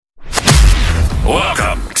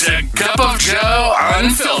Welcome to Cup of Joe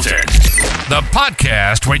Unfiltered, the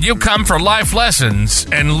podcast where you come for life lessons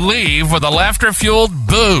and leave with a laughter-fueled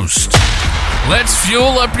boost. Let's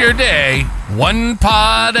fuel up your day, one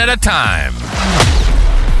pod at a time.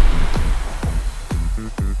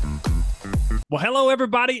 Well, hello,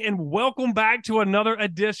 everybody, and welcome back to another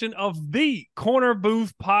edition of the Corner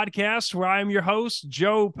Booth Podcast, where I am your host,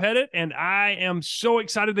 Joe Pettit, and I am so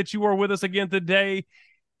excited that you are with us again today.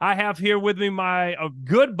 I have here with me my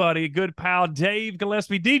good buddy, good pal, Dave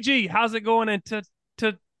Gillespie. DG, how's it going in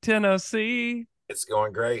Tennessee? It's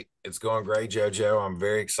going great. It's going great, JoJo. I'm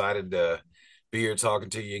very excited to be here talking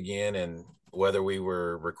to you again, and whether we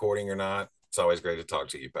were recording or not, it's always great to talk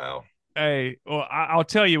to you, pal. Hey, well, I'll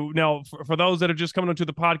tell you now, for those that are just coming onto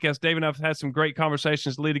the podcast, Dave and I have had some great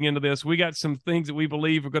conversations leading into this. We got some things that we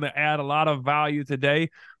believe are going to add a lot of value today.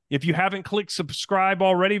 If you haven't clicked subscribe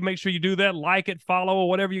already, make sure you do that. Like it, follow, or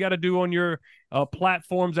whatever you got to do on your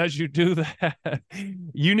platforms as you do that.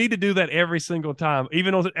 You need to do that every single time.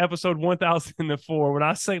 Even on episode 1004, when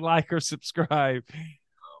I say like or subscribe,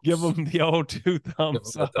 give them the old two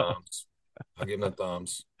thumbs up. I'll give them the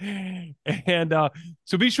thumbs. And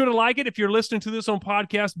so be sure to like it. If you're listening to this on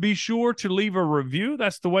podcast, be sure to leave a review.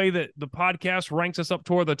 That's the way that the podcast ranks us up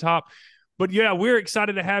toward the top. But yeah, we're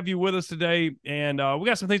excited to have you with us today. And we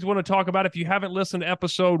got some things we want to talk about. If you haven't listened to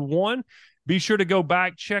episode 1, be sure to go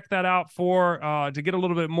back, check that out to get a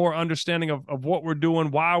little bit more understanding of what we're doing,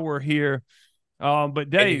 why we're here. But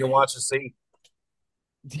Dave, and you can watch us eat.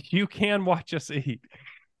 You can watch us eat.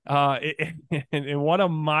 And what a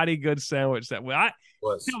mighty good sandwich that was.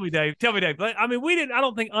 Tell me, Dave. I mean, I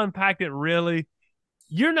don't think unpacked it really.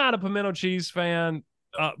 You're not a pimento cheese fan,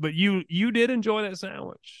 but you did enjoy that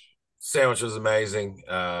sandwich. Sandwich was amazing.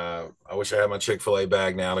 I wish I had my Chick-fil-A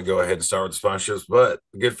bag now to go ahead and start with the sponsorships, but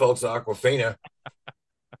the good folks at Aquafina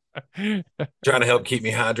trying to help keep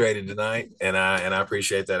me hydrated tonight, and I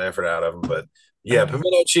appreciate that effort out of them. But yeah,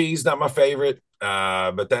 pimento cheese, not my favorite,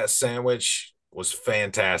 but that sandwich was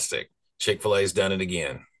fantastic. Chick-fil-A's done it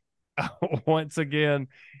again. Once again,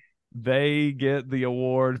 they get the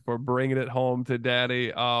award for bringing it home to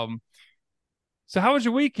Daddy. So how was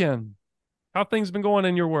your weekend? How things been going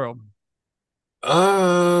in your world?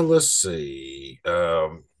 Let's see.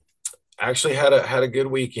 Actually had a good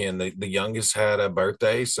weekend. The youngest had a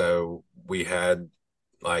birthday, so we had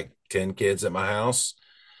like 10 kids at my house.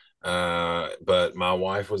 But my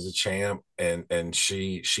wife was a champ, and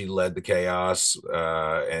she led the chaos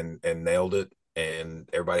and nailed it, and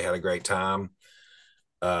everybody had a great time.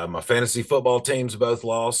 My fantasy football teams both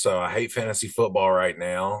lost, so I hate fantasy football right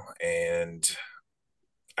now. And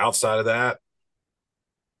outside of that,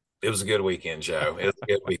 it was a good weekend, Joe. It was a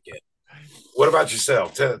good weekend. What about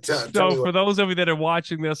yourself? Tell for those of you that are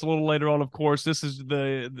watching this a little later on, of course, this is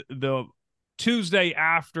the Tuesday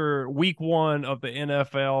after week 1 of the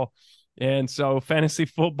NFL. And so fantasy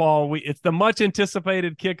football, it's the much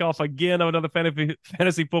anticipated kickoff again of another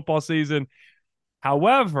fantasy football season.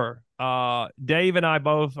 However, Dave and I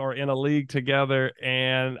both are in a league together,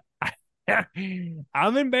 and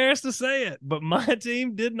I'm embarrassed to say it, but my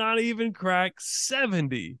team did not even crack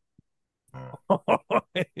 70. When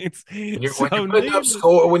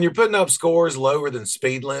you're putting up scores lower than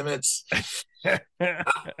speed limits,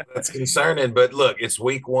 that's concerning. But look, it's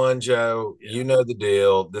week 1, Joe. Yeah. You know the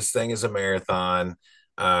deal. This thing is a marathon.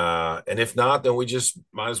 And if not, then we just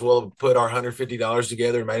might as well have put our $150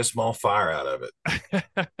 together and made a small fire out of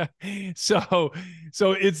it. So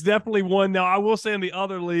it's definitely one. Now, I will say in the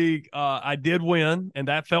other league, I did win, and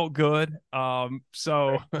that felt good.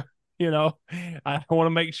 So, you know, I want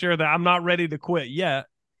to make sure that I'm not ready to quit yet.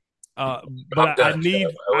 But I need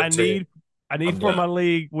for my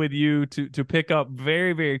league with you to pick up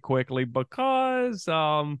very, very quickly because,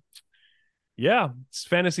 yeah, it's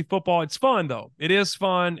fantasy football. It's fun though. It is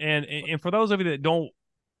fun. And for those of you that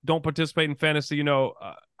don't participate in fantasy, you know,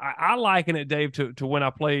 I liken it, Dave, to when I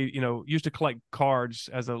played, you know, used to collect cards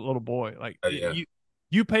as a little boy. Like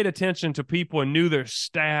you paid attention to people and knew their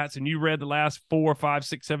stats, and you read the last 4, 5,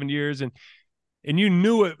 6, 7 years, and you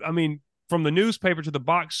knew it. I mean, from the newspaper to the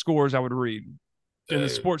box scores I would read in the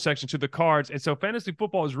sports section to the cards. And so fantasy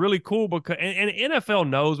football is really cool because and NFL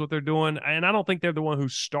knows what they're doing. And I don't think they're the one who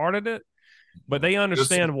started it, but they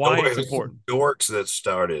understand why it's important. Dorks that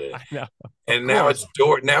started it. I know. And now it's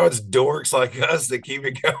dorks like us that keep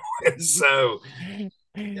it going. So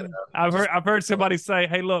you know, I've heard somebody say,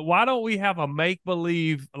 hey, look, why don't we have a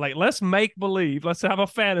make-believe, like let's have a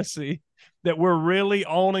fantasy that we're really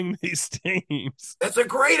owning these teams. That's a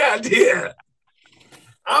great idea.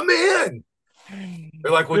 I'm in.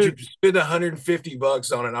 They're like, "Would you spend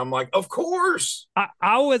 $150 on it?" I'm like, "Of course."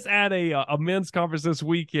 I was at a men's conference this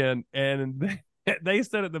weekend, and they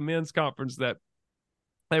said at the men's conference that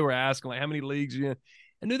they were asking like how many leagues you in.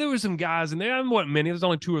 I knew there were some guys, and there wasn't many. It was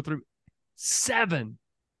only 2 or 3, 7.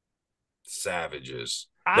 Savages.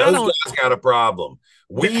 I Those don't. guys got a problem.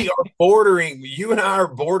 We are bordering. You and I are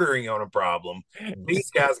bordering on a problem.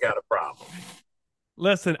 These guys got a problem.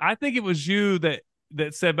 Listen, I think it was you that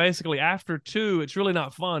said basically after 2, it's really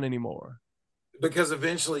not fun anymore. Because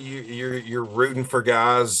eventually you're rooting for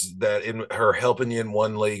guys that are helping you in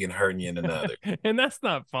one league and hurting you in another. And that's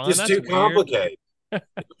not fun. It's That's too weird. complicated.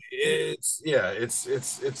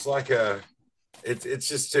 It's like it's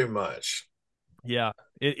just too much. Yeah,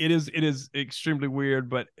 it is extremely weird,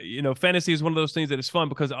 but fantasy is one of those things that is fun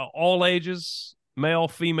because all ages, male,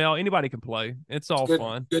 female, anybody can play. It's all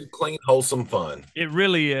fun. Good, clean, wholesome fun. It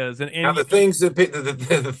really is. And now the things that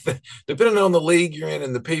depending on the league you're in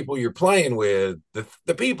and the people you're playing with,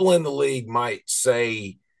 the people in the league might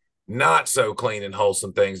say not so clean and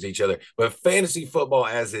wholesome things to each other, but fantasy football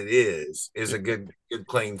as it is a good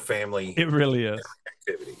clean family. It really is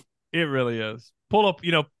activity. It really is. Pull up,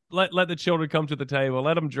 let the children come to the table.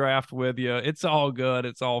 Let them draft with you. It's all good.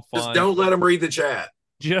 It's all fun. Just don't let them read the chat.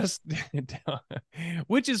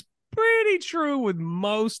 Which is pretty true with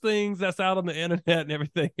most things that's out on the internet and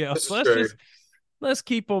everything else. Let's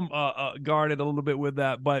keep them guarded a little bit with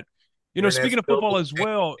that. But speaking of football as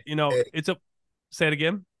well, say it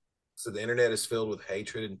again. So the internet is filled with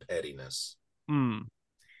hatred and pettiness. Well,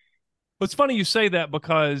 it's funny you say that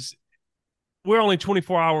because we're only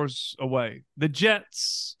 24 hours away. The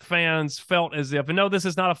Jets fans felt as if, and no, this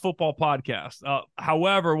is not a football podcast.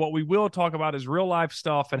 However, what we will talk about is real life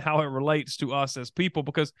stuff and how it relates to us as people,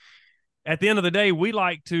 because at the end of the day, we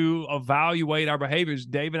like to evaluate our behaviors.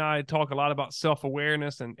 Dave and I talk a lot about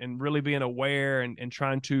self-awareness and really being aware and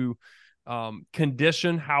trying to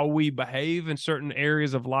condition how we behave in certain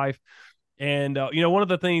areas of life. And, one of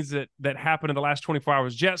the things that happened in the last 24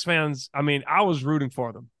 hours, Jets fans, I was rooting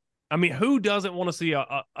for them. Who doesn't want to see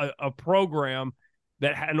a program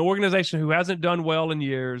that an organization who hasn't done well in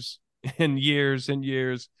years and years and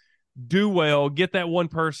years do well, get that one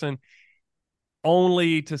person,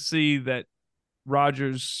 only to see that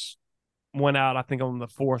Rodgers went out, I think, on the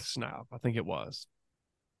 4th snap. I think it was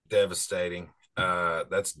devastating.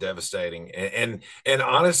 That's devastating. And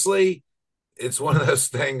honestly, it's one of those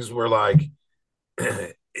things where like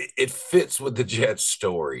it fits with the Jets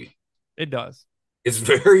story. It does. It's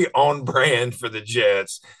very on brand for the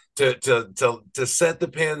Jets to set the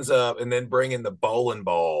pins up and then bring in the bowling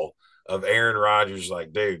ball of Aaron Rodgers.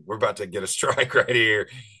 Like, dude, we're about to get a strike right here.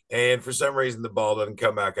 And for some reason, the ball doesn't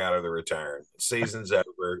come back out of the return. Season's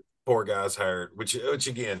over. Poor guy's hurt, which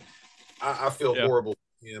again, I feel horrible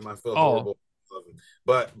for him. I feel horrible.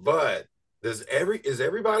 But is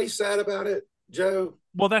everybody sad about it, Joe?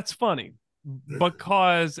 Well, that's funny,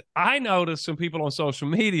 because I noticed some people on social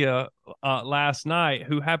media last night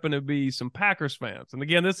who happen to be some Packers fans. And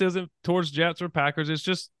again, this isn't towards Jets or Packers. It's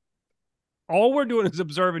just all we're doing is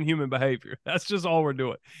observing human behavior. That's just all we're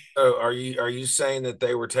doing. So are you saying that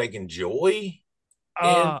they were taking joy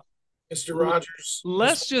in Mr. Rodgers?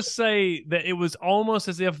 Let's just say that it was almost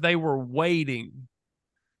as if they were waiting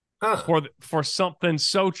for something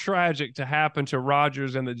so tragic to happen to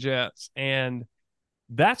Rodgers and the Jets. And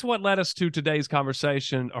that's what led us to today's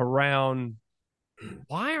conversation around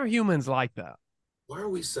why are humans like that? Why are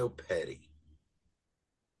we so petty?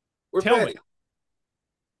 We're Tell petty.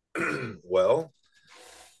 Well,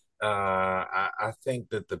 I think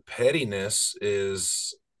that the pettiness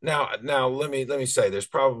is now. Let me say, there's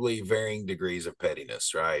probably varying degrees of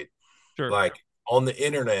pettiness, right? Sure. Like on the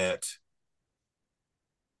internet,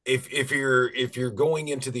 if you're going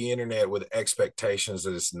into the internet with expectations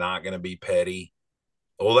that it's not going to be petty,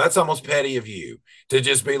 well, that's almost petty of you to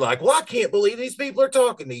just be like, well, I can't believe these people are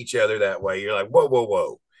talking to each other that way. You're like,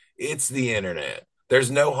 whoa. It's the internet.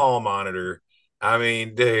 There's no hall monitor.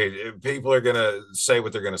 Dude, people are going to say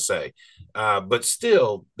what they're going to say. But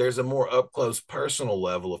still, there's a more up close personal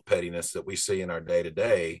level of pettiness that we see in our day to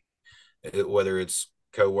day, whether it's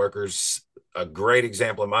coworkers. A great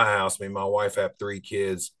example in my house, me and my wife have 3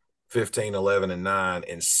 kids, 15, 11, and 9,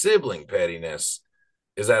 and sibling pettiness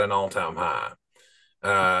is at an all-time high.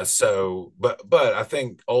 But I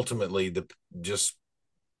think ultimately the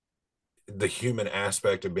human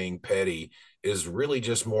aspect of being petty is really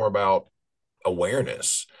just more about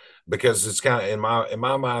awareness, because it's kind of in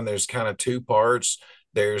my mind, there's kind of 2 parts.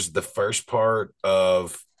 There's the first part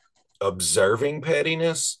of observing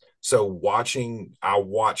pettiness. So I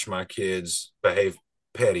watch my kids behave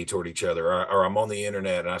petty toward each other, or I'm on the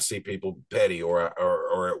internet and I see people petty, or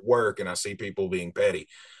at work and I see people being petty.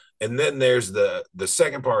 And then there's the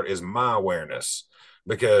second part is my awareness,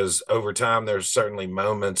 because over time there's certainly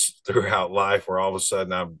moments throughout life where all of a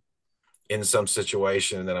sudden I'm in some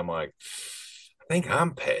situation and then I'm like, I think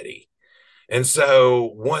I'm petty. And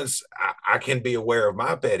so once I can be aware of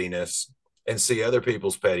my pettiness and see other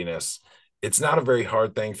people's pettiness, it's not a very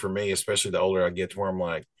hard thing for me, especially the older I get, to where I'm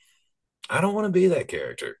like, I don't want to be that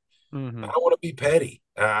character. I Mm-hmm. don't want to be petty.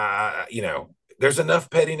 There's enough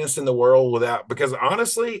pettiness in the world without, because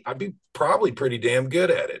honestly, I'd be probably pretty damn good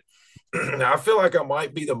at it. I feel like I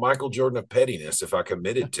might be the Michael Jordan of pettiness if I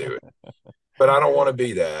committed to it, but I don't want to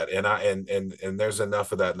be that. And there's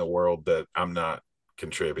enough of that in the world that I'm not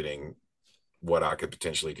contributing what I could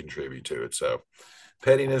potentially contribute to it. So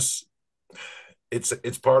pettiness,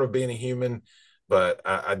 it's part of being a human, but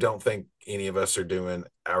I don't think any of us are doing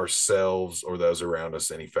ourselves or those around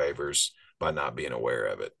us any favors by not being aware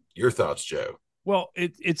of it. Your thoughts, Joe? Well,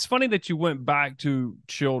 it's funny that you went back to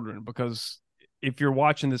children, because if you're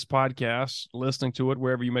watching this podcast, listening to it,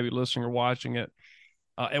 wherever you may be listening or watching it,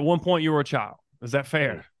 at one point you were a child. Is that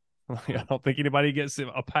fair? I don't think anybody gets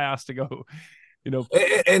a pass to go,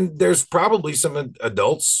 And there's probably some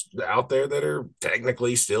adults out there that are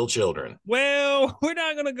technically still children. well, we're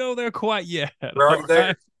not going to go there quite yet. Right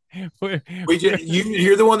there.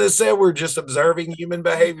 You're the one that said we're just observing human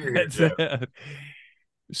behavior here, Joe.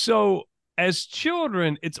 So as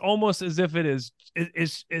children, it's almost as if it's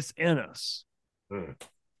in us,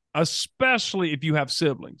 especially if you have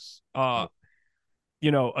siblings.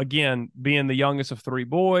 Again, being the youngest of three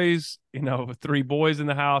boys, three boys in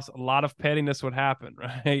the house, a lot of pettiness would happen,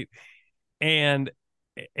 right? And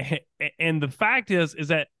the fact is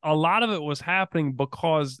that a lot of it was happening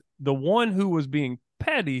because the one who was being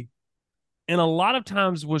petty, and a lot of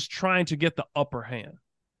times was trying to get the upper hand.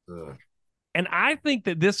 And I think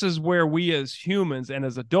that this is where we as humans and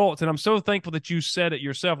as adults, and I'm so thankful that you said it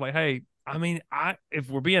yourself, like, hey, I mean, if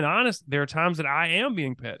we're being honest, there are times that I am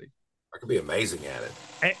being petty. I could be amazing at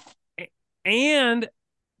it. And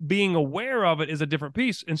being aware of it is a different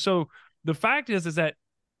piece. And so the fact is that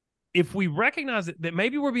if we recognize that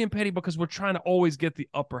maybe we're being petty because we're trying to always get the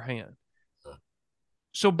upper hand.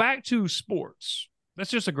 So back to sports.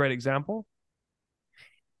 That's just a great example.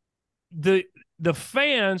 The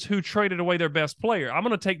fans who traded away their best player, I'm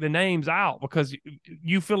going to take the names out because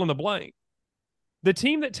you fill in the blank. The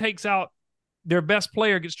team that takes out their best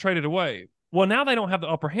player gets traded away. Well, now they don't have the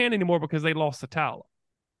upper hand anymore because they lost the talent.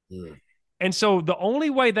 And so the only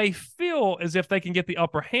way they feel as if they can get the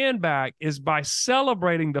upper hand back is by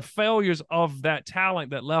celebrating the failures of that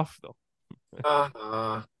talent that left them.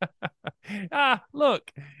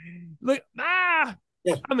 Look.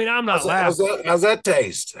 Yeah. I mean, I'm not laughing. How's that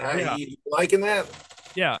taste? You liking that?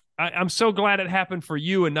 Yeah. I'm so glad it happened for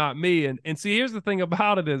you and not me. And see, here's the thing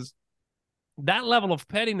about it is that level of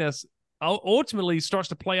pettiness ultimately starts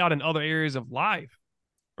to play out in other areas of life,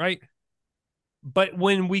 right? But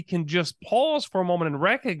when we can just pause for a moment and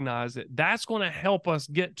recognize it, that's going to help us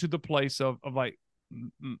get to the place of like,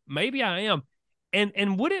 maybe I am.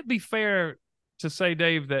 And would it be fair to say,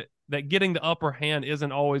 Dave, that getting the upper hand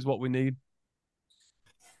isn't always what we need?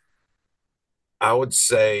 I would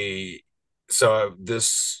say so.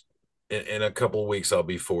 In a couple of weeks, I'll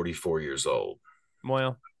be 44 years old.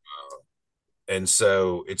 Well, and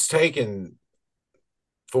so it's taken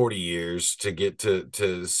 40 years to get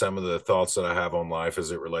to some of the thoughts that I have on life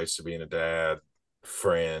as it relates to being a dad,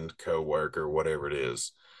 friend, coworker, whatever it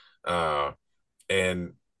is.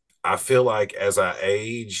 And I feel like as I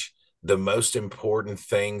age, the most important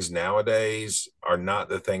things nowadays are not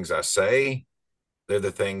the things I say. They're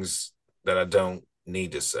the things that I don't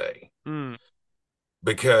need to say.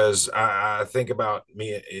 Because I think about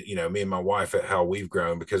me and my wife, at how we've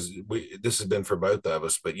grown, because this has been for both of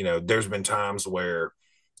us. But, there's been times where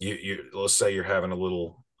you let's say you're having a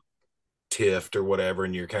little tiff or whatever,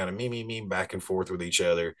 and you're kind of me back and forth with each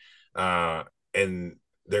other. And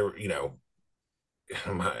there,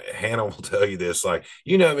 Hannah will tell you this, like,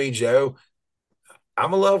 me, Joe,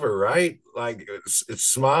 I'm a lover, right? Like it's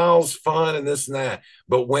smiles, fun, and this and that.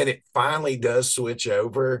 But when it finally does switch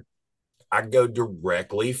over, I go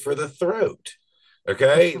directly for the throat.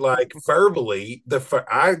 Okay. Like verbally,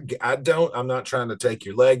 I'm not trying to take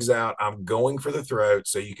your legs out. I'm going for the throat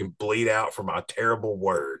so you can bleed out for my terrible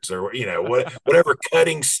words, or, whatever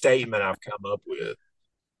cutting statement I've come up with.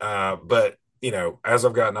 But, as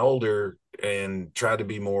I've gotten older and tried to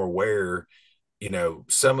be more aware,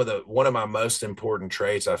 one of my most important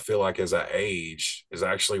traits, I feel like, as I age, is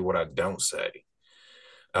actually what I don't say.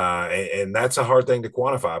 And that's a hard thing to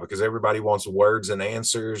quantify because everybody wants words and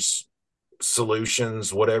answers,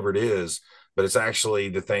 solutions, whatever it is, but it's actually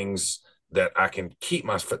the things that I can keep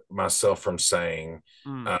myself from saying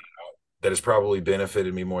Mm. uh, that has probably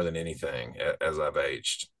benefited me more than anything as I've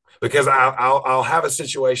aged. Because I'll have a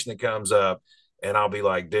situation that comes up, and I'll be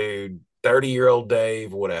like, dude, 30-year-old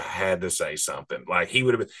Dave would have had to say something. Like he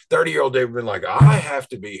would have been 30-year-old Dave would have been like, I have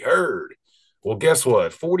to be heard. Well, guess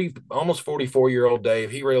what? 40, almost 44-year-old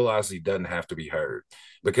Dave, he realized he doesn't have to be heard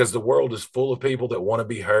because the world is full of people that want to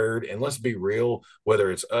be heard. And let's be real,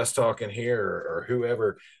 whether it's us talking here or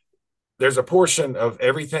whoever, there's a portion of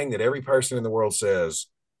everything that every person in the world says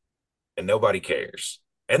and nobody cares.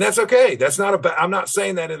 And that's okay. That's not I'm not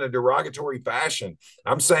saying that in a derogatory fashion.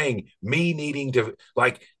 I'm saying me needing to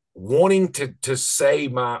like wanting to say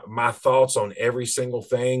my thoughts on every single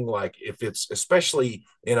thing, like if it's especially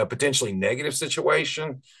in a potentially negative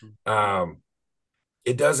situation, um,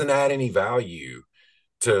 it doesn't add any value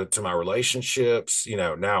to my relationships.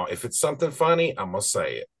 Now if it's something funny, I'm gonna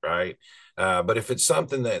say it, right? But if it's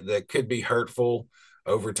something that could be hurtful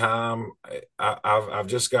over time, I've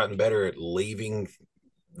just gotten better at leaving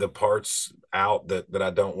the parts out that I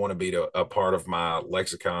don't want to be a part of my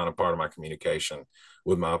lexicon, a part of my communication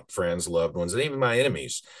with my friends, loved ones, and even my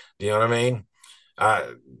enemies. Do you know what I mean?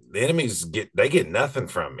 The enemies get nothing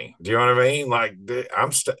from me. Do you know what I mean? Like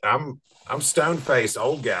I'm stone faced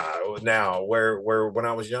old guy now. Where when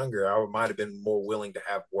I was younger, I might have been more willing to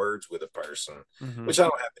have words with a person, Mm-hmm. which I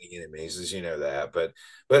don't have any enemies, as you know that. But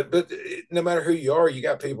no matter who you are, you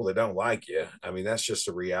got people that don't like you. I mean, that's just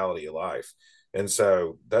a reality of life. And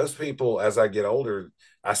so those people, as I get older,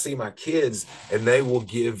 I see my kids, and they will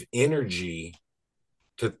give energy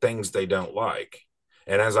to things they don't like.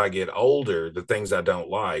 And as I get older, the things I don't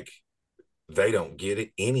like, they don't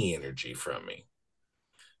get any energy from me.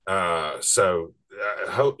 So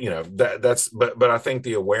I hope that's. But I think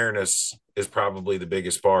the awareness is probably the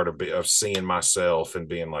biggest part of seeing myself and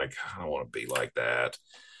being like, I don't want to be like that,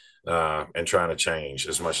 and trying to change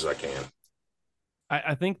as much as I can.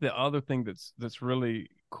 I think the other thing that's really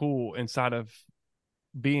cool inside of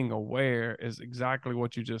being aware is exactly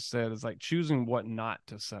what you just said. Is like choosing what not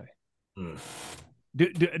to say. Mm.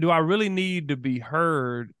 Do I really need to be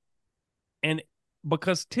heard? And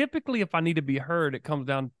because typically, if I need to be heard, it comes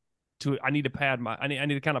down to I need to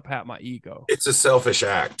kind of pat my ego. It's a selfish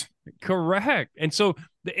act. Correct. And so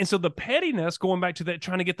the pettiness, going back to that,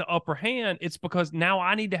 trying to get the upper hand, it's because now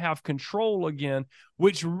I need to have control again,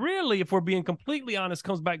 which really, if we're being completely honest,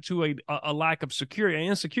 comes back to a lack of security and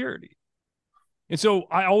insecurity. And so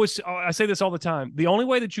I say this all the time. The only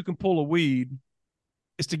way that you can pull a weed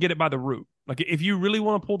is to get it by the root. Like if you really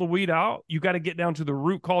want to pull the weed out, you got to get down to the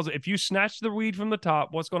root cause. If you snatch the weed from the top,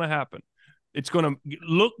 what's going to happen? It's going to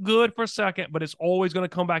look good for a second, but it's always going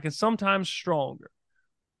to come back, and sometimes stronger.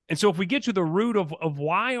 And so if we get to the root of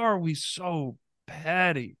why are we so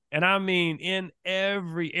petty, and I mean in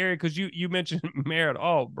every area, because you mentioned merit.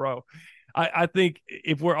 Oh, bro. I think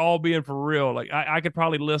if we're all being for real, like I could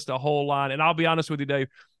probably list a whole line. And I'll be honest with you, Dave,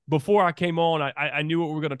 before I came on, I knew what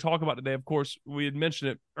we were going to talk about today. Of course, we had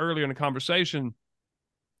mentioned it earlier in the conversation,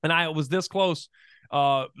 and I was this close.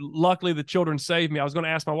 Luckily, the children saved me. I was going to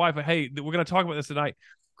ask my wife, hey, we're going to talk about this tonight.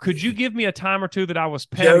 Could you give me a time or two that I was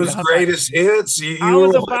petty? Joe's greatest hits. I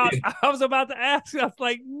was about to ask. I was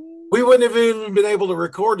like, we wouldn't have even been able to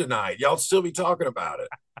record tonight. Y'all still be talking about it.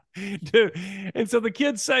 dude. And so the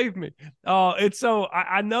kids saved me. And so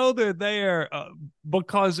I know they're there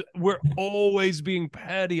because we're always being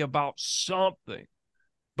petty about something.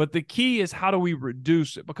 But the key is, how do we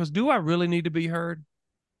reduce it? Because do I really need to be heard?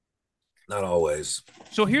 Not always.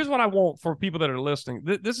 So here's what I want for people that are listening.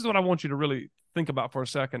 This is what I want you to really think about for a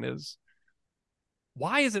second is,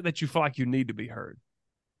 why is it that you feel like you need to be heard?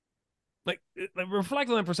 Like reflect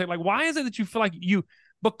on that for a second. Like, why is it that you feel like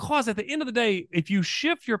because at the end of the day, if you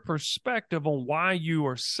shift your perspective on why you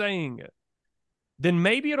are saying it, then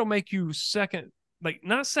maybe it'll make you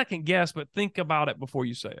not second guess, but think about it before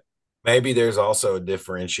you say it. Maybe there's also a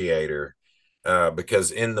differentiator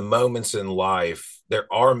because in the moments in life, there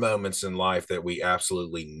are moments in life that we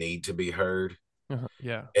absolutely need to be heard.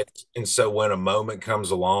 Yeah. And so when a moment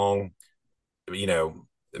comes along,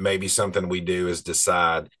 maybe something we do is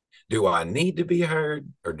decide, do I need to be heard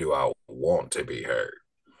or do I want to be heard?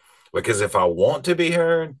 Because if I want to be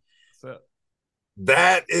heard,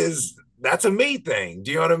 that's a me thing.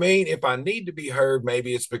 Do you know what I mean? If I need to be heard,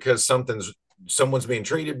 maybe it's because someone's being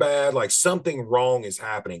treated bad, like something wrong is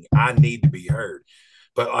happening. I need to be heard.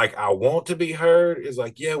 But like I want to be heard is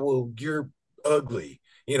like, yeah, well, you're ugly.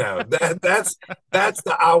 That's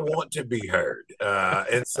the I want to be heard.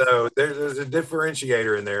 And so there's a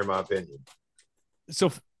differentiator in there, in my opinion.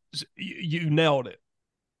 So you nailed it.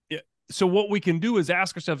 Yeah. So what we can do is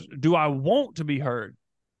ask ourselves, do I want to be heard?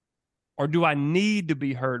 Or do I need to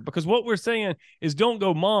be heard? Because what we're saying is don't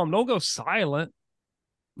go silent.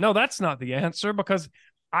 No, that's not the answer, because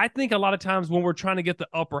I think a lot of times when we're trying to get the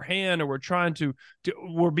upper hand, or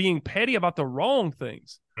we're being petty about the wrong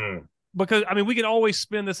things. Because, I mean, we can always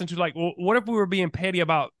spin this into like, well, what if we were being petty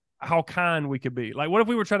about how kind we could be? Like, what if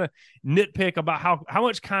we were trying to nitpick about how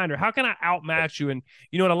much kinder, how can I outmatch you? And,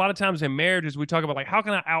 and a lot of times in marriages, we talk about like, how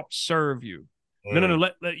can I outserve you? No,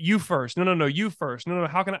 let you first. No, you first. No,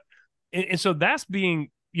 how can I? And so that's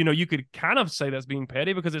being, you could kind of say that's being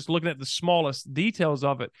petty, because it's looking at the smallest details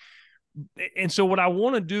of it. And so what I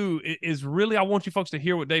want to do is really, I want you folks to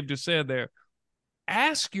hear what Dave just said there.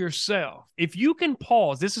 Ask yourself, if you can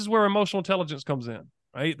pause, this is where emotional intelligence comes in,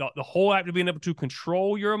 right? The whole act of being able to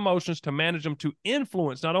control your emotions, to manage them, to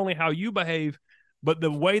influence not only how you behave, but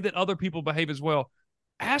the way that other people behave as well.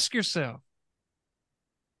 Ask yourself,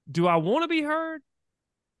 do I want to be heard,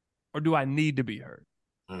 or do I need to be heard?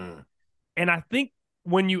 And I think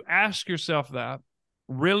when you ask yourself that,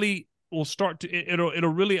 really will start to, it'll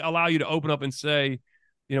really allow you to open up and say,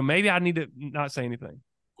 maybe I need to not say anything.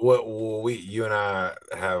 Well, you and I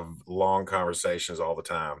have long conversations all the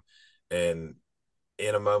time, and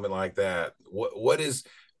in a moment like that, what is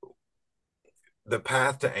the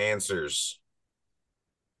path to answers?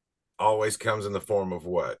 Always comes in the form of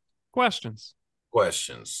what? Questions.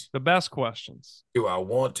 The best questions. Do I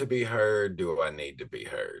want to be heard? Do I need to be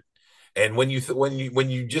heard? And when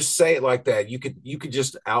you just say it like that, you could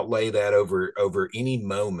just outlay that over any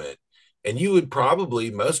moment, and you would probably,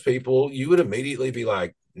 most people, you would immediately be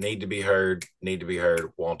like, need to be heard,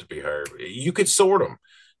 want to be heard. You could sort them.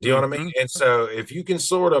 Do you know what I mean? And so if you can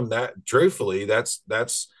sort them, that truthfully, that's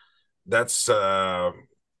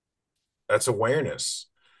awareness.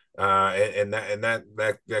 And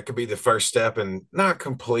that could be the first step in not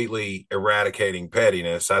completely eradicating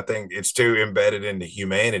pettiness. I think it's too embedded into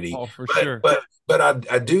humanity. Oh, for sure. But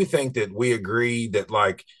I do think that we agree that,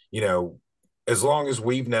 like, as long as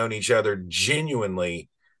we've known each other genuinely,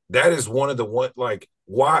 that is one of the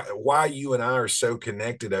why you and I are so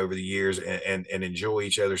connected over the years and enjoy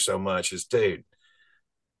each other so much is, dude,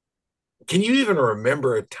 can you even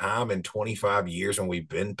remember a time in 25 years when we've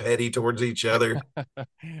been petty towards each other?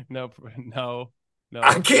 No.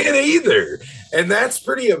 I can't either. And that's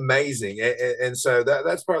pretty amazing. And so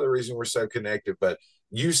that's part of the reason we're so connected. But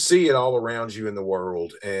you see it all around you in the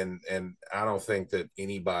world. And I don't think that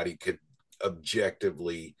anybody could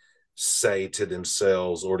objectively say to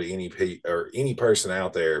themselves or to any person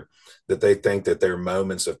out there that they think that their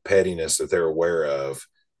moments of pettiness that they're aware of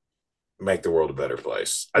make the world a better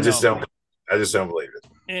place. I just don't believe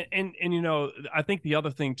it. And I think the other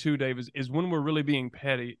thing too, Dave, is when we're really being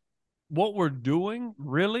petty, what we're doing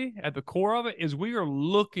really at the core of it is we are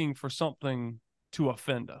looking for something to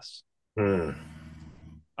offend us.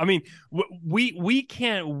 I mean, we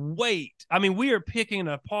can't wait. I mean, we are picking it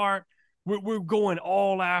apart. We're going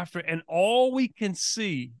all after it, and all we can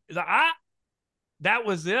see is that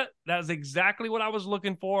was it. That's exactly what I was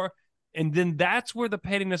looking for. And then that's where the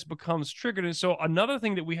pettiness becomes triggered. And so another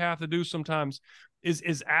thing that we have to do sometimes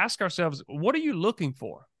is ask ourselves, what are you looking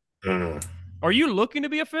for? Are you looking to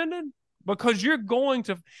be offended? Because you're going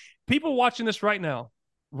to, people watching this right now,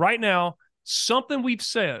 something we've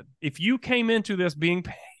said, if you came into this being,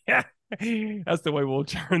 that's the way we'll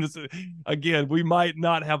turn this. Again, we might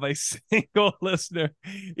not have a single listener,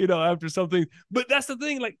 after something, but that's the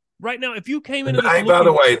thing. Like, right now, if you came into this, by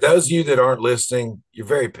the way, those of you that aren't listening, you're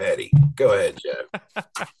very petty. Go ahead, Joe.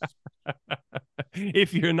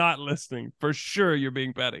 If you're not listening, for sure you're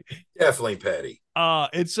being petty. Definitely petty.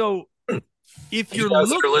 And so if you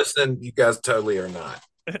guys are listening, you guys totally are not.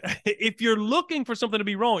 If you're looking for something to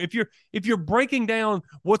be wrong, if you're breaking down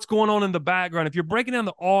what's going on in the background, if you're breaking down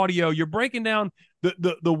the audio, you're breaking down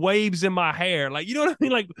the waves in my hair, like, you know what I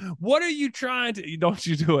mean? Like, what are you trying to? Don't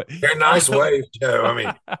you do it? They're nice waves, Joe. I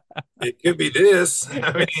mean, it could be this.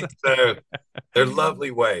 I mean, so they're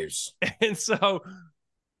lovely waves. And so,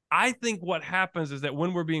 I think what happens is that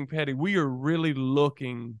when we're being petty, we are really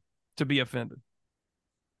looking to be offended.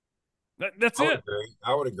 That's it.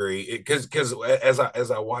 I would agree, because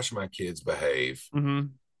as I watch my kids behave,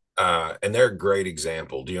 and they're a great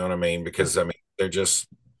example. Do you know what I mean? Because I mean, they're just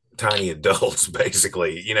tiny adults,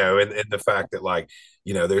 basically. And the fact that, like,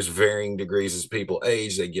 there's varying degrees as people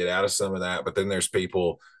age, they get out of some of that, but then there's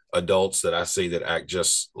adults that I see that act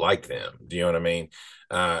just like them. Do you know what I mean?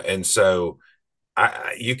 And so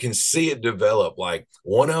you can see it develop. Like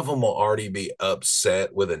one of them will already be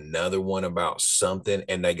upset with another one about something,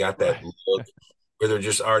 and they got that Right. look where they're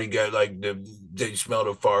just already got like they smelled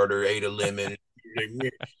a fart or ate a lemon,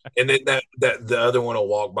 and then that the other one will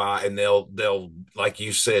walk by and they'll like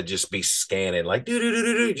you said just be scanning like do do do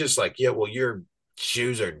do do, just like yeah, well your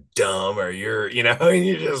shoes are dumb or and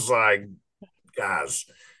you're just like guys,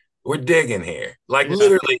 we're digging here. Like Yeah.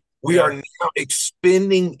 literally, we are Yeah. now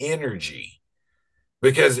expending energy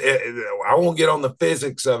because I won't get on the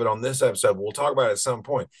physics of it on this episode. But we'll talk about it at some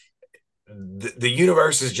point. The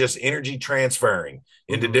universe is just energy transferring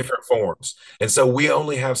into Mm-hmm. different forms, and so we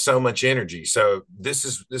only have so much energy. So this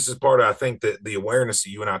is part of I think that the awareness that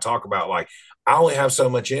you and I talk about. Like I only have so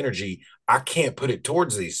much energy. I can't put it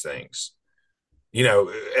towards these things.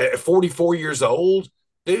 At 44 years old,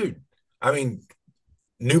 dude. I mean,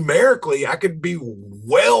 numerically, I could be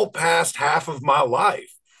well past half of my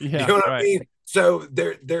life. You Yeah. know what I Right. mean? So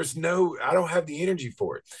there's no, I don't have the energy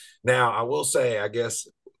for it. Now, I will say, I guess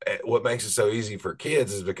what makes it so easy for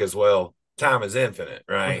kids is because, well, time is infinite,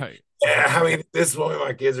 right? Right. I mean, this one of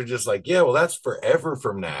my kids are just like, yeah, well, that's forever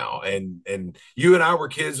from now. And you and I were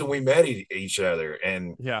kids when we met each other,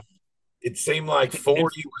 and Yeah. it seemed like And 40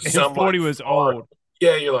 was and somewhat 40 was far. old.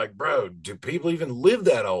 Yeah, you're like, bro, do people even live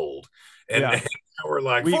that old? And, Yeah. and we're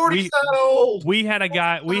like, We 40's we not old. we had a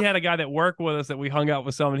guy that worked with us that we hung out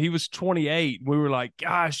with some, and he was 28. We were like,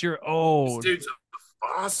 gosh, you're This old. dude's a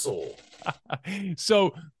fossil.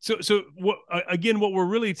 So again, what we're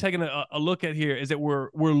really taking a look at here is that we're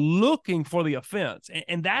looking for the offense,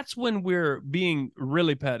 and that's when we're being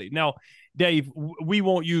really petty. Now, Dave, we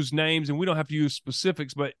won't use names and we don't have to use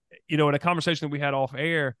specifics, but in a conversation that we had off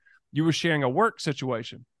air, you were sharing a work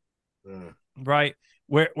situation, right?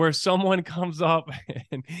 Where someone comes up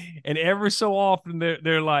and every so often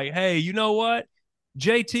they're like, hey, you know what?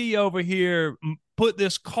 JT over here put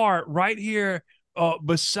this cart right here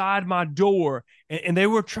beside my door, and they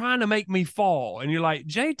were trying to make me fall. And you're like,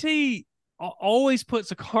 JT always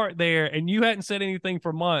puts a cart there, and you hadn't said anything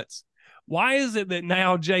for months. Why is it that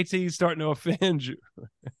now JT is starting to offend you?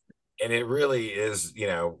 And it really is,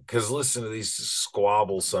 because listen to these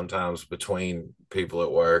squabbles sometimes between people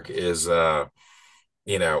at work is,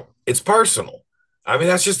 it's personal. I mean,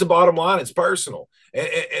 that's just the bottom line. It's personal,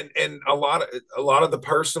 and a lot of the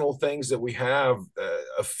personal things that we have,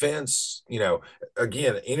 offense.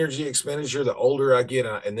 Again, energy expenditure. The older I get,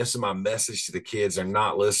 and this is my message to the kids, they're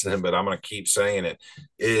not listening, but I'm going to keep saying it.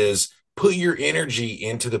 Is put your energy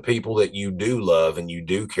into the people that you do love and you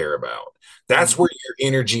do care about. That's where your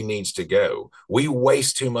energy needs to go. We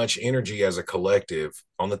waste too much energy as a collective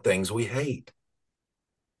on the things we hate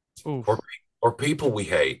or Oof. or people we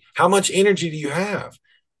hate. How much energy do you have?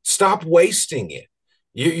 Stop wasting it.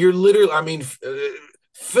 You're literally, I mean,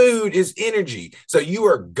 food is energy. So you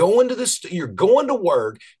are going to you're going to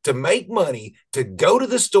work to make money, to go to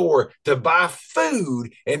the store, to buy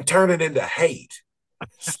food and turn it into hate.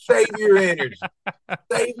 Save your energy,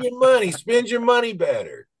 save your money, spend your money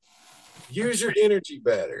better, use your energy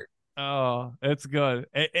better. Oh, it's good.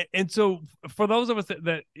 And so for those of us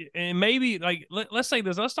that and maybe like let's say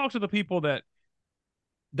this, let's talk to the people that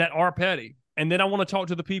are petty. And then I want to talk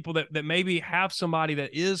to the people that maybe have somebody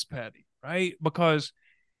that is petty, right? Because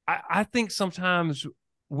I think sometimes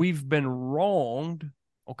we've been wronged,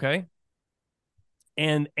 okay?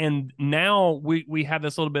 And now we have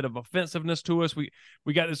this little bit of offensiveness to us. We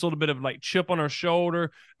got this little bit of like chip on our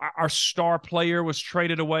shoulder. Our star player was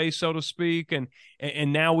traded away, so to speak, and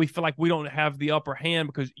now we feel like we don't have the upper hand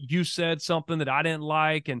because you said something that I didn't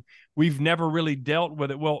like, and we've never really dealt with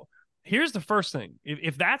it. Well, here's the first thing: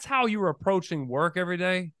 if that's how you're approaching work every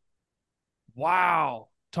day, wow,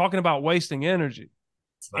 talking about wasting energy.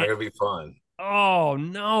 It's not gonna be fun. Oh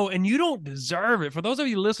no, and you don't deserve it. For those of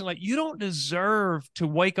you listening, like you don't deserve to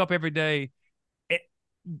wake up every day.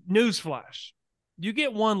 Newsflash: you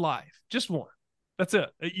get one life, just one. That's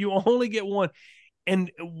it. You only get one,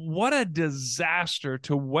 and what a disaster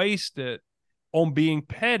to waste it on being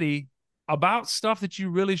petty about stuff that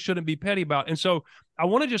you really shouldn't be petty about. And so I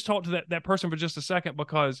want to just talk to that person for just a second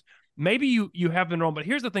because maybe you have been wrong. But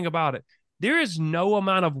here's the thing about it: there is no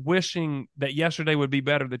amount of wishing that yesterday would be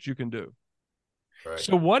better that you can do. Right.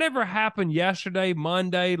 So whatever happened yesterday,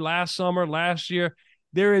 Monday, last summer, last year,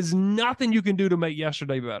 there is nothing you can do to make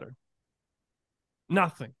yesterday better.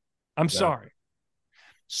 Nothing. I'm sorry.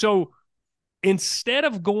 So instead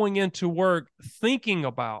of going into work thinking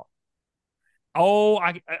about,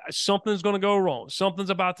 something's going to go wrong,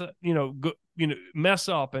 something's about to, mess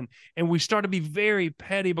up, and we start to be very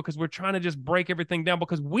petty because we're trying to just break everything down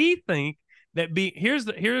because we think that here's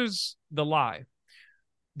the lie.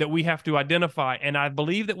 that we have to identify. And I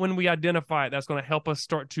believe that when we identify it, that's going to help us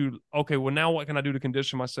start to, okay, well, now what can I do to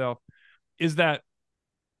condition myself? Is that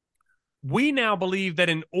we now believe that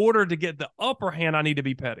in order to get the upper hand, I need to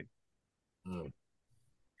be petty.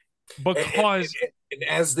 Because and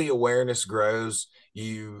as the awareness grows,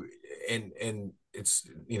 and it's,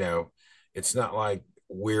 it's not like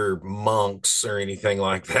we're monks or anything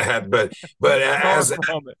like that, but as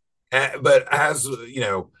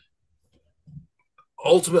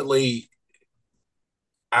ultimately,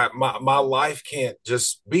 my life can't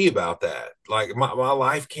just be about that. Like my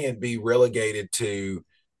life can't be relegated to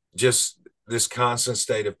just this constant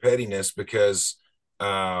state of pettiness, because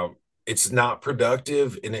it's not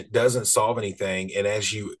productive and it doesn't solve anything. And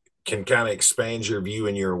as you can kind of expand your view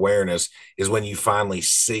and your awareness, is when you finally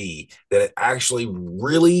see that it actually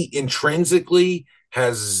really intrinsically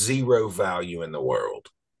has zero value in the world.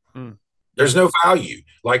 There's no value.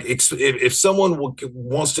 Like if someone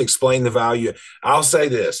wants to explain the value, I'll say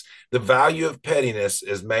this: the value of pettiness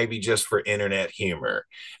is maybe just for internet humor.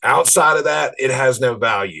 Outside of that, it has no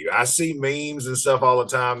value. I see memes and stuff all the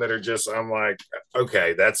time that are just, I'm like,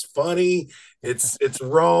 okay, that's funny. It's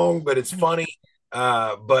wrong, but it's funny.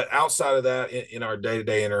 But outside of that, in our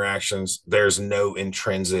day-to-day interactions, there's no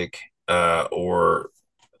intrinsic or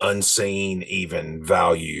unseen even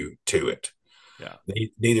value to it. Yeah.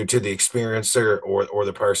 Neither to the experiencer or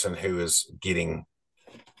the person who is getting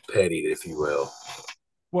pettied, if you will.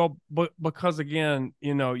 Well, but because again,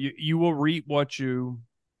 you will reap what you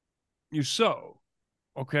sow.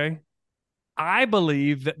 Okay. I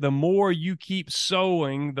believe that the more you keep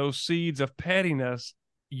sowing those seeds of pettiness,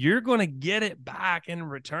 you're going to get it back in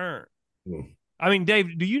return. I mean,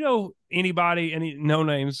 Dave, do you know anybody, no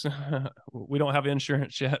names? We don't have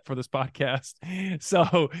insurance yet for this podcast.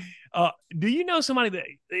 So do you know somebody that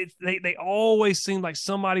they always seem like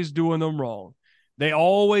somebody's doing them wrong? They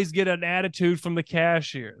always get an attitude from the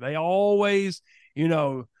cashier. They always,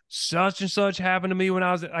 such and such happened to me when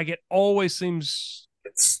I was like, it always seems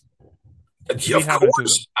of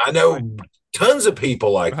course. I know tons of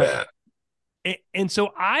people like that. And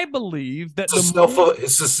so I believe that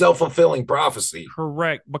it's a self-fulfilling prophecy.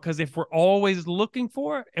 Correct. Because if we're always looking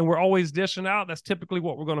for it and we're always dishing out, that's typically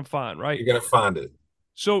what we're going to find, right? You're going to find it.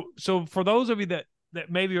 So for those of you that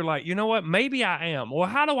maybe you're like, you know what, maybe I am. Well,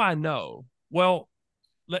 how do I know? Well,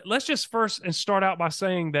 let's just first and start out by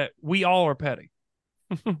saying that we all are petty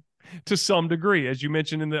to some degree, as you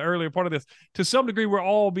mentioned in the earlier part of this. To some degree, we're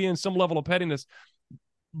all being some level of pettiness.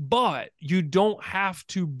 But you don't have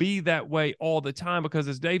to be that way all the time, because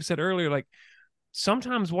as Dave said earlier, like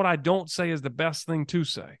sometimes what I don't say is the best thing to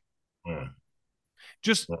say. I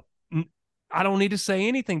don't need to say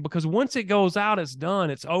anything, because once it goes out, it's done,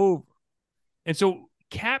 it's over. And so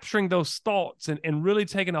capturing those thoughts and really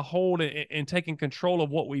taking a hold and taking control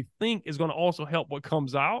of what we think is going to also help what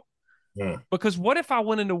comes out. Because what if I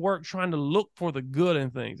went into work trying to look for the good in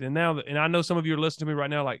things? And I know some of you are listening to me right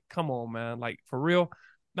now, like, come on, man, like for real.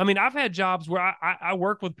 I mean, I've had jobs where I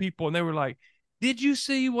work with people and they were like, did you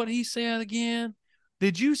see what he said again?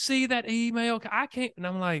 Did you see that email? I can't. And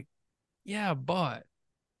I'm like, yeah, but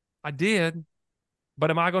I did.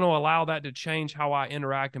 But am I going to allow that to change how I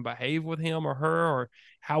interact and behave with him or her, or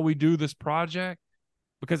how we do this project?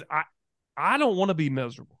 Because I don't want to be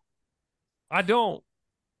miserable. I don't.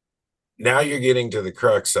 Now you're getting to the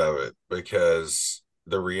crux of it, because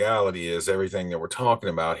the reality is everything that we're talking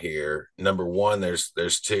about here. Number one, there's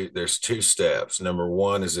two steps. Number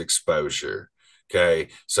one is exposure. Okay.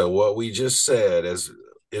 So what we just said is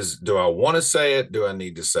do I want to say it? Do I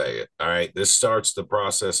need to say it? All right. This starts the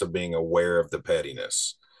process of being aware of the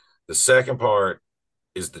pettiness. The second part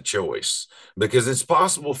is the choice, because it's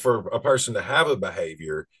possible for a person to have a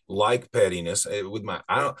behavior like pettiness. I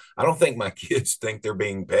don't think my kids think they're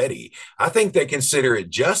being petty. I think they consider it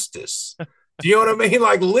justice. Do you know what I mean?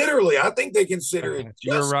 Like literally, I think they consider it justice.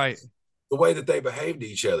 You're right. The way that they behave to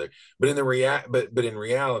each other, but in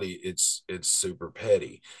reality, it's super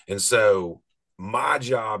petty. And so my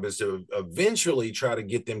job is to eventually try to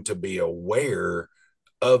get them to be aware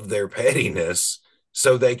of their pettiness,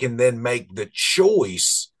 so they can then make the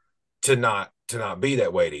choice to not be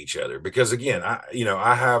that way to each other. Because again,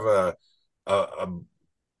 I have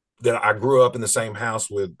that I grew up in the same house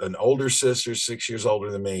with an older sister, 6 years older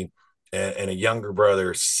than me, and a younger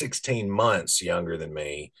brother, 16 months younger than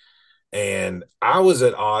me. And I was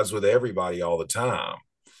at odds with everybody all the time.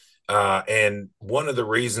 And one of the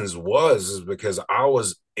reasons is because I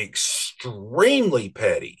was extremely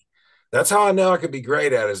petty. That's how I know I could be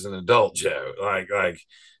great at as an adult, Joe.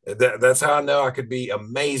 That's how I know I could be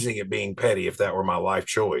amazing at being petty if that were my life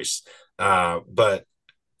choice. But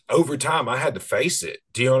over time I had to face it.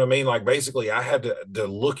 Do you know what I mean? Like basically I had to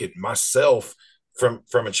look at myself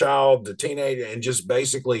from a child to teenager and just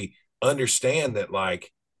basically understand that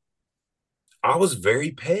like I was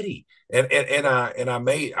very petty and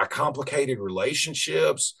I complicated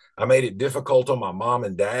relationships. I made it difficult on my mom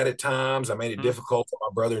and dad at times. I made it Mhm. difficult on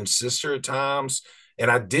my brother and sister at times.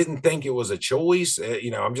 And I didn't think it was a choice.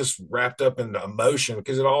 I'm just wrapped up in the emotion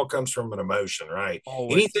because it all comes from an emotion, right?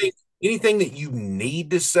 Always. Anything that you need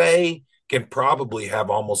to say can probably have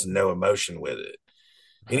almost no emotion with it.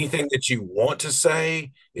 Anything that you want to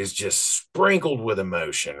say is just sprinkled with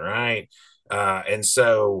emotion, right? And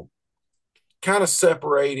so kind of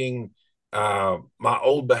separating my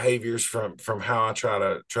old behaviors from how I try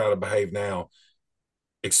to behave now.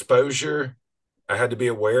 Exposure, I had to be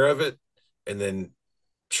aware of it, and then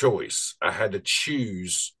choice. I had to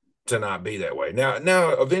choose to not be that way. Now,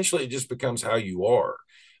 eventually, it just becomes how you are.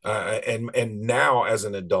 And now, as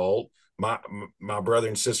an adult, my brother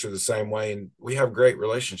and sister are the same way, and we have great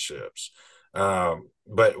relationships.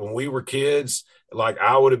 But when we were kids, like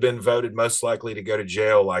I would have been voted most likely to go to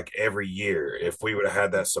jail like every year if we would have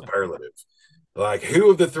had that superlative. Like,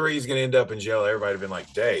 who of the three is going to end up in jail? Everybody would have been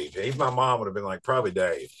like Dave. Even my mom would have been like probably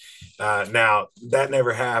Dave. Now that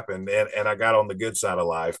never happened, and I got on the good side of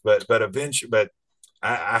life. But eventually,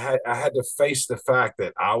 I had to face the fact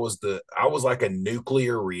that I was like a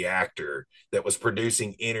nuclear reactor that was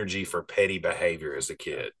producing energy for petty behavior as a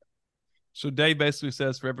kid. So Dave basically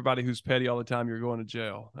says for everybody who's petty all the time, you're going to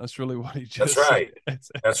jail. That's really what he That's just said. right.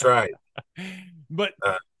 That's right. but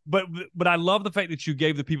Uh, but I love the fact that you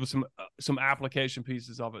gave the people some application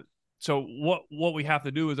pieces of it. So what we have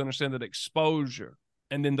to do is understand that exposure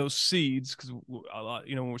and then those seeds, because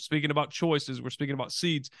when we're speaking about choices, we're speaking about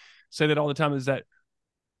seeds. Say that all the time is that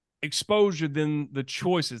exposure, then the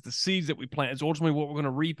choices, the seeds that we plant is ultimately what we're going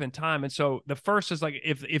to reap in time. And so the first is like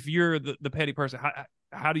if you're the petty person,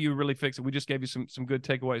 how do you really fix it? We just gave you some good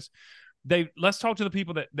takeaways. Let's talk to the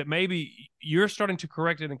people that maybe you're starting to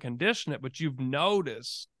correct it and condition it, but you've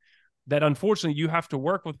noticed that unfortunately you have to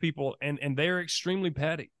work with people and they're extremely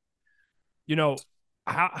petty.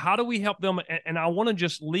 How do we help them? And I want to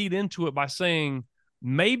just lead into it by saying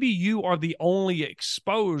maybe you are the only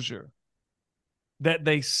exposure that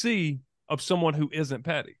they see of someone who isn't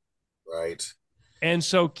petty. right. And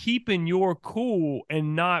so keeping your cool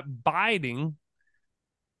and not biting,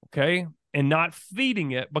 okay, and not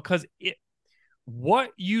feeding it, because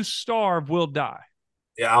what you starve will die.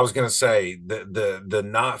 Yeah, I was gonna say the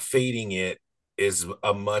not feeding it is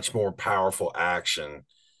a much more powerful action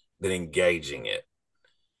than engaging it.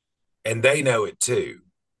 And they know it too.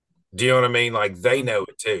 Do you know what I mean? Like they Mm-hmm. know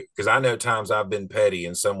it too. Because I know times I've been petty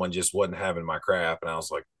and someone just wasn't having my crap, and I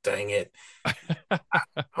was like, dang it, I'm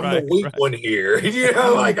the Right, weak right. one here.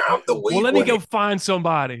 Like I'm the Well, weak let me one go here. find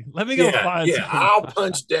somebody. Let me go Yeah, find yeah. I'll somebody.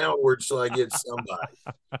 punch downward till I get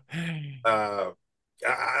somebody. Uh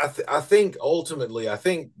I think ultimately, I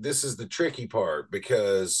think this is the tricky part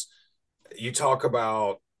because you talk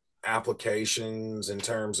about applications in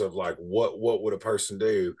terms of like what would a person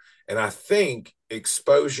do, and I think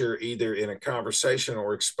exposure either in a conversation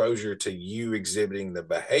or exposure to you exhibiting the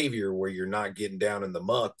behavior where you're not getting down in the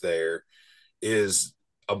muck there is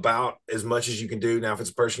about as much as you can do. Now if it's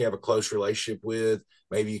a person you have a close relationship with,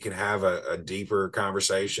 maybe you can have a deeper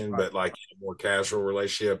conversation, Right. but like in a more casual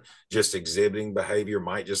relationship, just exhibiting behavior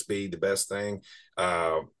might just be the best thing.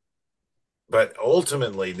 But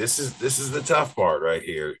ultimately this is the tough part right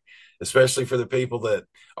here, especially for the people that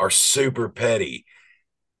are super petty.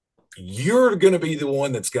 You're going to be the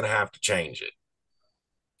one that's going to have to change it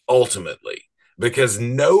ultimately, because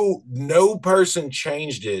no person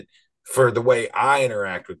changed it for the way I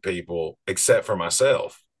interact with people except for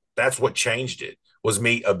myself. That's what changed it, was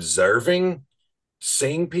me observing,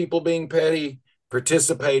 seeing people being petty,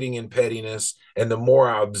 participating in pettiness. And the more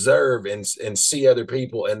I observe and see other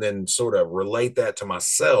people and then sort of relate that to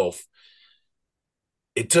myself,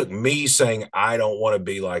 it took me saying, I don't want to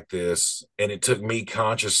be like this. And it took me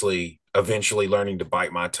consciously eventually learning to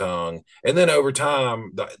bite my tongue. And then over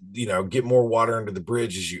time, get more water under the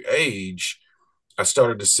bridge as you age. I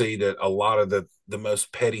started to see that a lot of the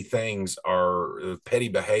most petty things are petty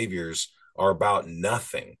behaviors are about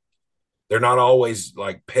nothing. They're not always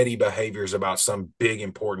like petty behaviors about some big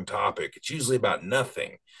important topic. It's usually about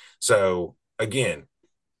nothing. So again,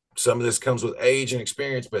 some of this comes with age and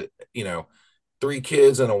experience, but 3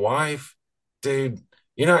 kids and a wife, dude,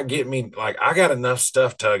 you're not getting me. Like I got enough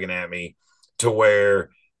stuff tugging at me to where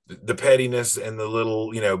the pettiness and the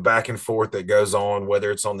little, back and forth that goes on,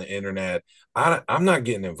 whether it's on the internet. I'm not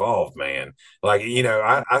getting involved, man. Like,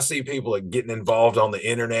 I see people getting involved on the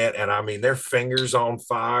internet, and I mean, their fingers on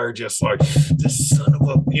fire, just like this son of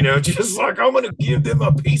a, just like I'm going to give them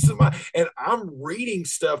a piece of my, and I'm reading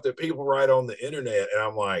stuff that people write on the internet, and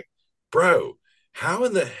I'm like, bro, how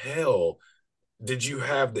in the hell did you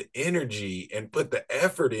have the energy and put the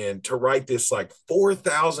effort in to write this like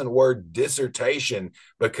 4,000 word dissertation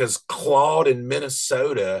because Claude in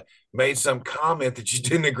Minnesota made some comment that you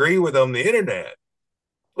didn't agree with on the internet?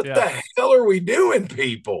 What Yeah. the hell are we doing,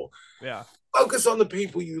 people? Yeah. Focus on the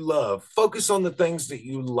people you love. Focus on the things that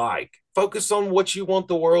you like. Focus on what you want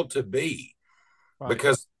the world to be. Right.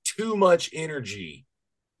 Because too much energy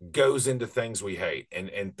goes into things we hate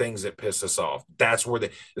and things that piss us off. That's where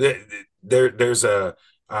there's a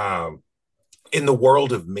in the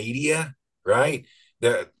world of media, right?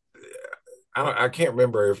 That I can't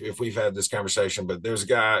remember if we've had this conversation, but there's a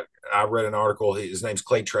guy, I read an article. His name's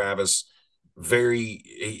Clay Travis.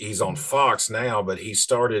 He's on Fox now, but he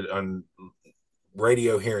started on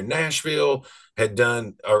radio here in Nashville, had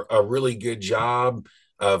done a really good job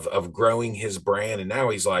of growing his brand, and now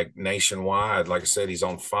he's like nationwide. Like I said, he's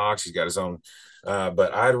on Fox. He's got his own.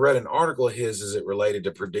 But I had read an article of his as it related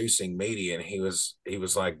to producing media, and he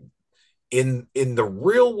was like, in the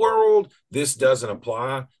real world, this doesn't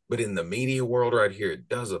apply, but in the media world right here, it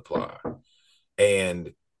does apply.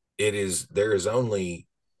 And there is only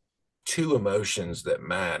two emotions that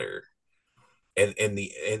matter, and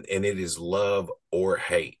it is love or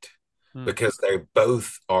hate, because they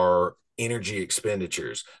both are energy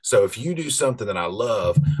expenditures. So if you do something that I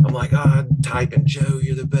love, I'm like, I'm typing, Joe,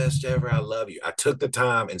 you're the best ever. I love you. I took the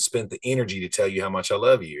time and spent the energy to tell you how much I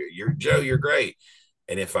love you. You're Joe, you're great.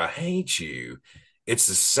 And if I hate you, it's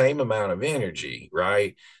the same amount of energy,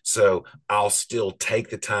 right? So I'll still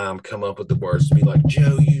take the time, come up with the words to be like,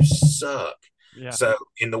 Joe, you suck. Yeah. So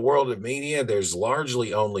in the world of media, there's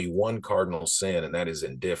largely only one cardinal sin, and that is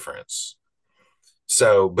indifference.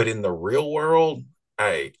 So, but in the real world,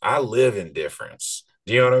 hey, I live in difference.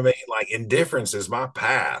 Do you know what I mean? Like, indifference is my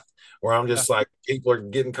path, where I'm just like, people are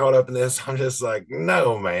getting caught up in this. I'm just like,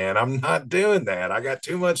 no, man, I'm not doing that. I got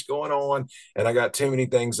too much going on, and I got too many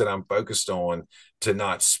things that I'm focused on to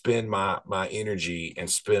not spend my energy and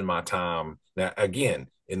spend my time. Now, again,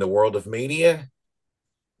 in the world of media,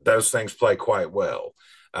 those things play quite well.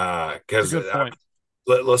 Because Good point.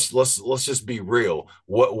 let's just be real.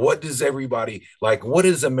 What does everybody like? What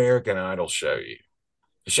does American Idol show you?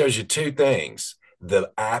 It shows you two things: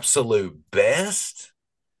 the absolute best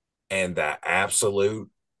and the absolute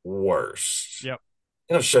worst. Yep.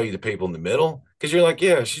 It'll show you the people in the middle, because you're like,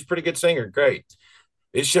 yeah, she's a pretty good singer, great.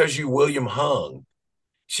 It shows you William Hung.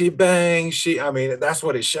 She bangs, I mean, that's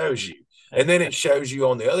what it shows you. And then it shows you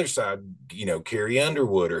on the other side, Carrie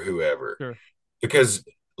Underwood or whoever. Sure. Because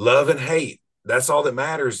love and hate, that's all that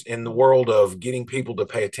matters in the world of getting people to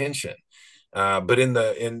pay attention. But in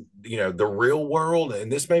the real world, and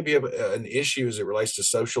this may be an issue as it relates to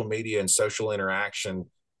social media and social interaction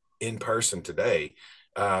in person today,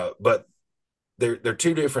 but they're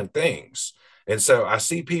two different things. And so I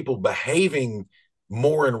see people behaving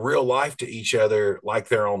more in real life to each other like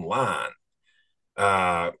they're online.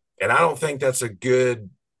 And I don't think that's a good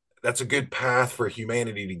path for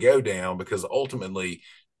humanity to go down, because ultimately,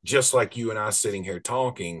 just like you and I sitting here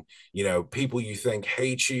talking, people you think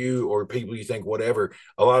hate you, or people you think whatever,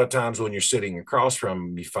 a lot of times when you're sitting across from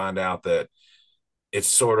them, you find out that it's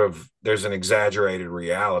sort of, there's an exaggerated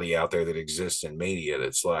reality out there that exists in media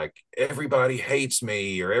that's like, everybody hates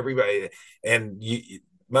me, or everybody, and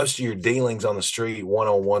most of your dealings on the street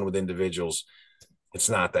one-on-one with individuals, it's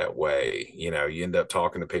not that way. You end up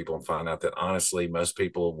talking to people and find out that honestly, most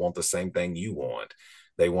people want the same thing you want.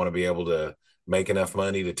 They want to be able to make enough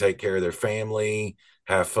money to take care of their family,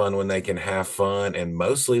 have fun when they can have fun, and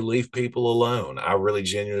mostly leave people alone. I really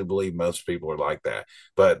genuinely believe most people are like that.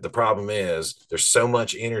 But the problem is, there's so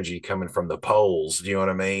much energy coming from the poles. Do you know what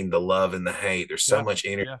I mean? The love and the hate. There's so much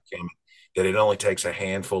energy coming that it only takes a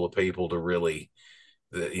handful of people to really,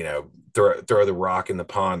 throw the rock in the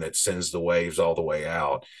pond that sends the waves all the way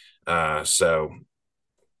out. So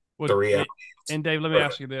the reality. And Dave, let me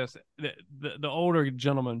ask you this: the older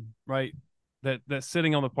gentleman, right, that's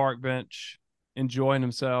sitting on the park bench enjoying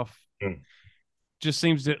himself, just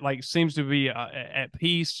seems to be at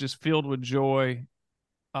peace, just filled with joy.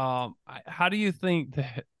 How do you think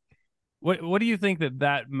that? What do you think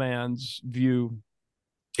that man's view?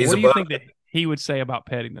 What do you think that he would say about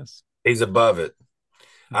pettiness? He's above it.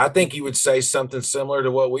 I think he would say something similar to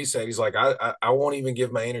what we said. He's like, I won't even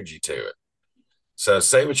give my energy to it. So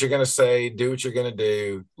say what you're going to say, do what you're going to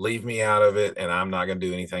do, leave me out of it, and I'm not going to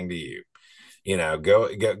do anything to you.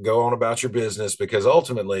 Go on about your business, because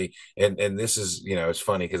ultimately, and this is, it's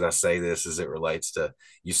funny because I say this as it relates to,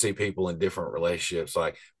 you see people in different relationships,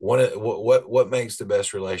 like what makes the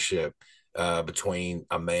best relationship between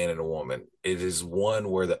a man and a woman? It is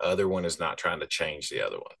one where the other one is not trying to change the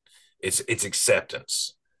other one. It's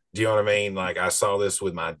acceptance. Do you know what I mean? Like, I saw this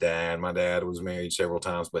with my dad. My dad was married several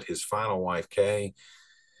times, but his final wife, Kay,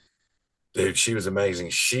 dude, she was amazing.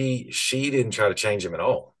 She didn't try to change him at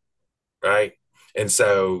all. Right. And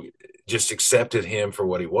so just accepted him for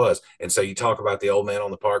what he was. And so you talk about the old man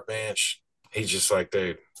on the park bench. He's just like,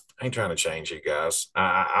 dude, I ain't trying to change you guys.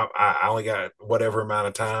 I only got whatever amount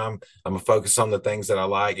of time. I'm gonna focus on the things that I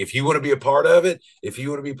like. If you want to be a part of it, if you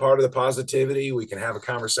want to be part of the positivity, we can have a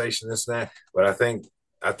conversation, this and that. But I think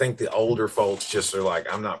the older folks just are like,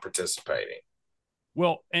 I'm not participating.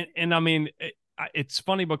 Well, and I mean, it's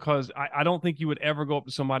funny because I don't think you would ever go up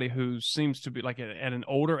to somebody who seems to be like at an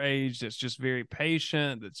older age, that's just very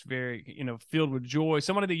patient, that's very, filled with joy,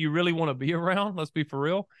 somebody that you really want to be around. Let's be for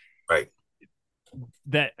real. Right.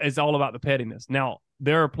 That is all about the pettiness. Now,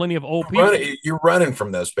 there are plenty of old people. You're running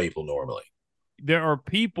from those people normally. There are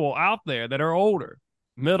people out there that are older,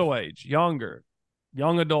 middle age, younger,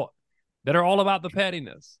 young adult, that are all about the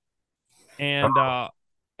pettiness. And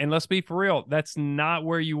let's be for real, that's not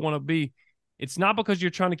where you want to be. It's not because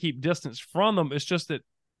you're trying to keep distance from them. It's just that,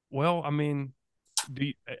 well, I mean,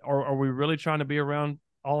 are we really trying to be around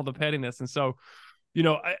all the pettiness? And so, we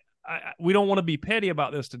don't want to be petty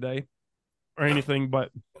about this today or anything,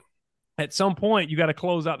 but at some point you got to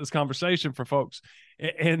close out this conversation for folks.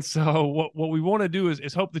 And so what we want to do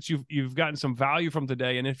is hope that you've gotten some value from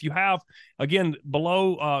today. And if you have, again,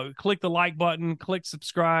 below, click the like button, click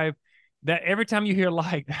subscribe. That every time you hear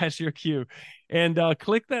like, that's your cue. And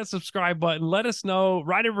click that subscribe button. Let us know.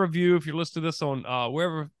 Write a review if you're listening to this on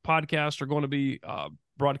wherever podcasts are going to be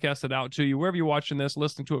broadcasted out to you. Wherever you're watching this,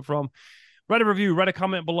 listening to it from. Write a review. Write a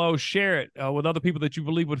comment below. Share it with other people that you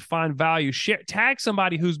believe would find value. Tag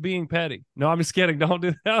somebody who's being petty. No, I'm just kidding. Don't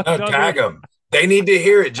do that. No, tag them. They need to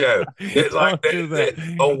hear it, Joe. It's like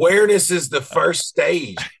awareness is the first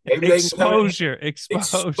stage. Exposure.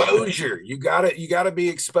 You gotta be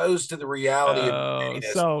exposed to the reality of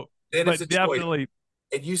pettiness. So, but definitely.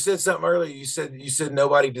 And you said something earlier. You said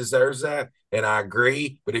nobody deserves that, and I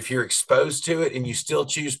agree. But if you're exposed to it and you still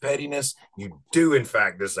choose pettiness, you do in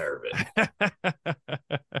fact deserve it.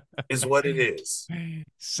 Is what it is.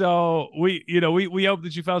 So we hope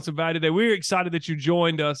that you found some value today. We're excited that you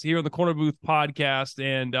joined us here on the Corner Booth podcast,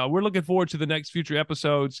 and we're looking forward to the next future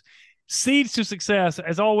episodes. Seeds to Success.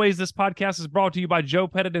 As always, this podcast is brought to you by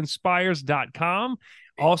JoePettitInspires.com.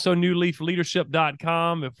 Also,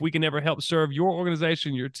 newleafleadership.com. If we can ever help serve your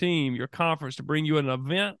organization, your team, your conference to bring you an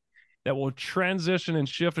event that will transition and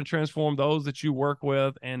shift and transform those that you work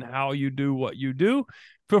with and how you do what you do,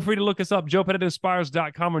 feel free to look us up,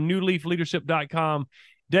 JoePettitInspires.com or newleafleadership.com.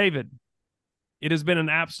 David, it has been an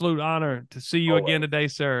absolute honor to see you again today,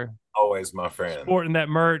 sir. Always, my friend. Supporting that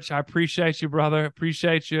merch. I appreciate you, brother.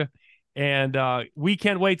 Appreciate you. And we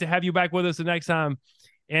can't wait to have you back with us the next time.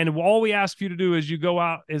 And all we ask you to do as you go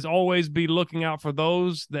out is always be looking out for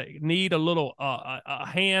those that need a little a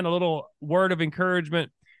hand, a little word of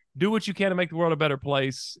encouragement. Do what you can to make the world a better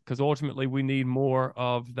place, because ultimately we need more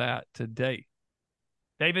of that today.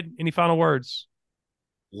 David, any final words?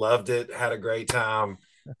 Loved it. Had a great time.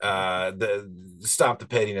 Stop the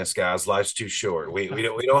pettiness, guys. Life's too short. We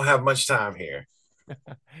don't have much time here.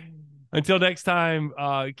 Until next time,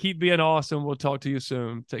 keep being awesome. We'll talk to you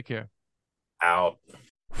soon. Take care. Out.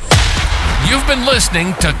 You've been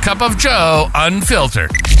listening to Cup of Joe Unfiltered,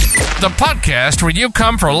 the podcast where you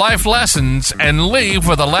come for life lessons and leave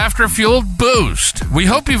with a laughter-fueled boost. We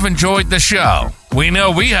hope you've enjoyed the show. We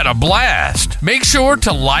know we had a blast. Make sure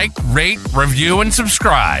to like, rate, review, and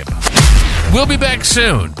subscribe. We'll be back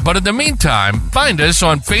soon, but in the meantime, find us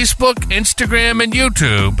on Facebook, Instagram, and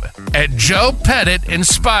YouTube at Joe Pettit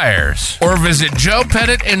Inspires, or visit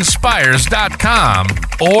JoePettitInspires.com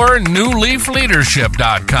or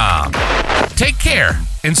NewLeafLeadership.com. Take care,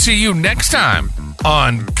 and see you next time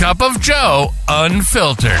on Cup of Joe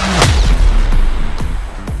Unfiltered.